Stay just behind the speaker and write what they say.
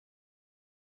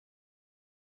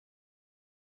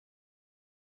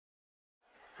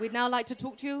we'd now like to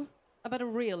talk to you about a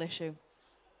real issue.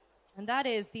 And that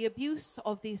is the abuse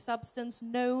of the substance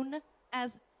known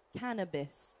as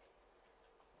cannabis.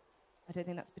 I don't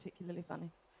think that's particularly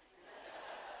funny.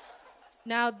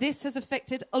 Now, this has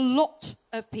affected a lot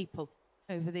of people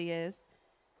over the years.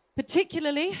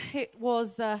 Particularly, it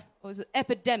was an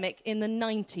epidemic in the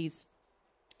 90s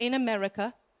in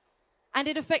America, and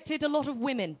it affected a lot of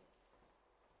women,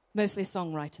 mostly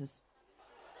songwriters.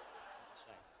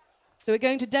 So we're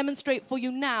going to demonstrate for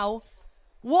you now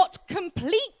what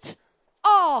complete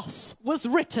arse was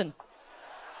written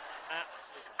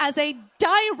as a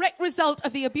direct result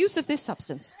of the abuse of this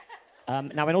substance.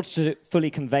 Now, in order to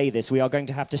fully convey this, we are going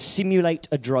to have to simulate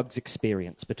a drugs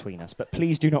experience between us. But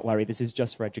please do not worry, this is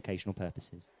just for educational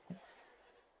purposes.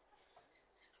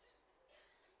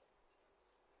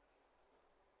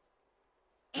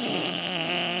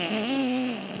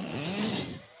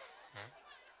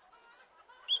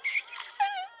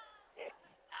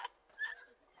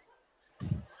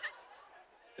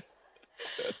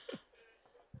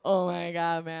 Oh my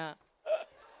God, man.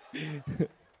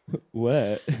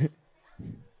 What?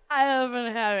 I have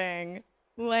been having,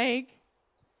 like,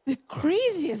 the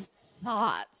craziest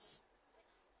thoughts.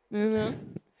 You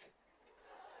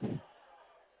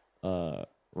know?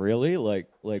 Really? Like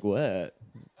what?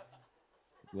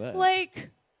 What?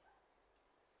 Like,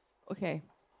 okay.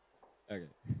 Okay.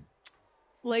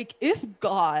 Like, if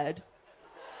God...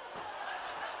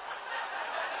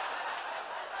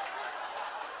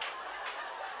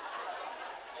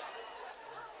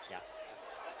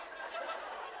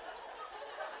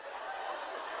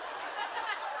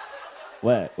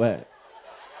 What?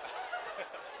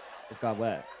 If God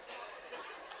what?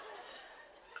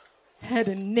 Had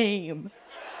a name.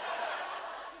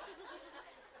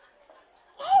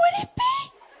 What would it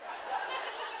be?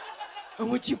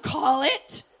 And would you call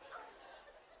it?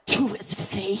 To his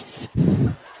face.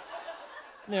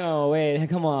 No, wait,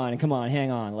 come on, hang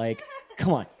on. Like,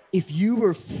 come on. If you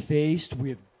were faced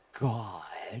with God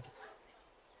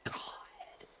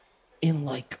in,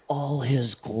 like, all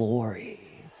his glory,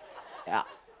 yeah,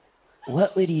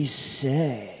 what would he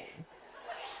say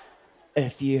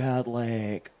if you had,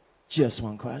 like, just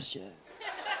one question?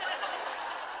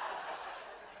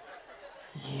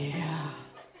 Yeah.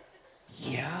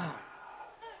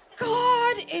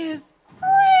 God is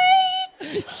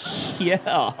great.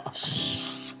 Yeah.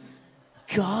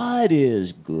 God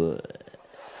is good.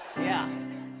 Yeah.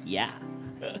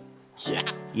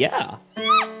 Yeah.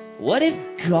 What if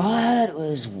God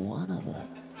was one of us?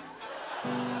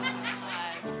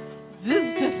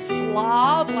 Just a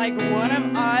slob like one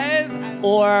of us?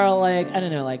 Or, like, I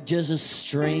don't know, like, just a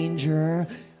stranger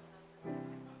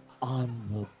on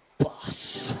the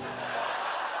bus.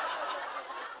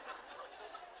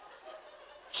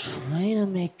 Trying to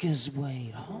make his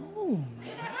way home.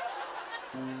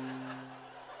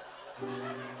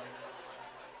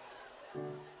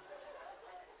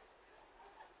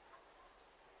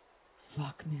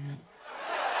 Fuck, man.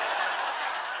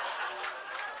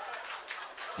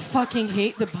 Fucking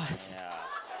hate the bus. Yeah,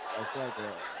 that's like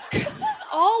it. Cause there's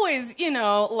always, you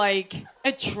know, like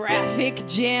a traffic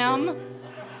jam.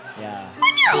 Yeah.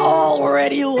 When you're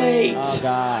already late. Oh,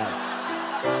 God.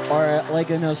 Or, like,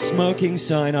 a smoking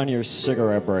sign on your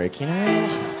cigarette break, you know?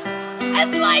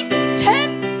 It's like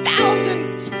 10,000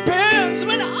 spoons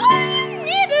when all you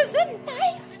need is a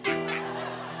knife.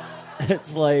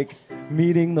 It's like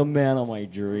meeting the man of my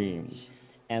dreams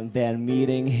and then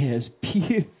meeting his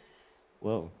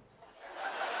Whoa.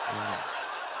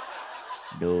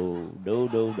 No.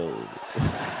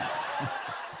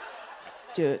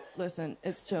 Dude, listen,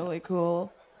 it's totally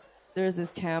cool. There's this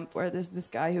camp where there's this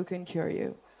guy who can cure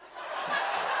you.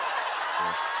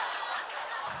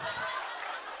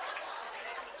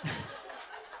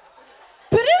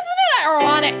 But isn't it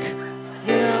ironic?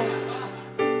 You know?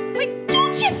 Like,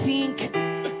 don't you think?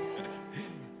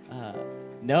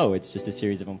 No, it's just a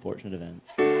series of unfortunate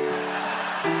events. And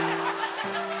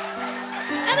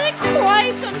I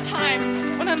cry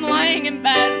sometimes when I'm lying in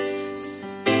bed.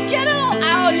 Get it all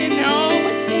out, you know?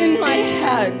 What's in my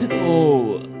head.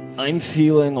 Oh, I'm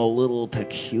feeling a little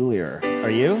peculiar. Are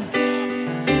you?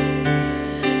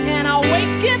 And I'll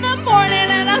wake in the morning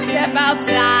and I'll step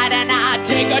outside and I'll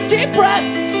take a deep breath,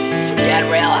 get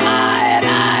real high, and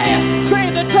I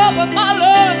scream the top of my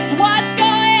lungs, what's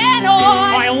going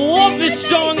on? I love this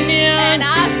song, man! And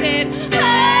I said,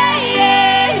 hey,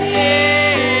 yeah,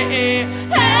 yeah, hey,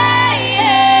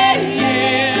 yeah,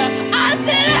 yeah. I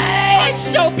said, hey, It's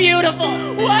so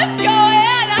beautiful! what's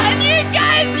going on? You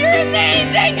guys, you're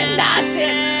amazing! And I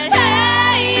said,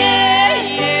 hey, yeah,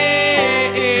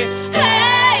 yeah, hey,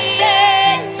 yeah,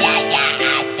 yeah, yeah,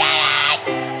 I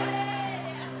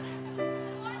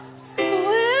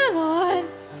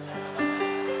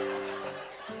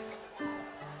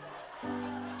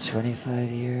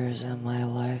 25 years and my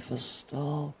life is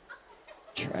still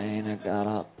trying to get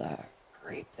up that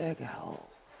great big hill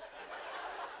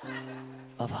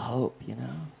of hope, you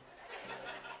know?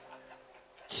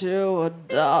 To a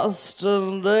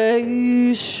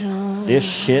destination.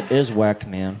 This shit is whack,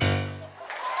 man.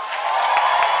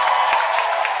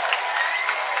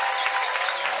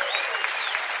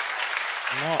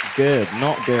 Not good,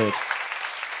 not good.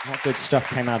 Not good stuff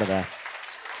came out of there.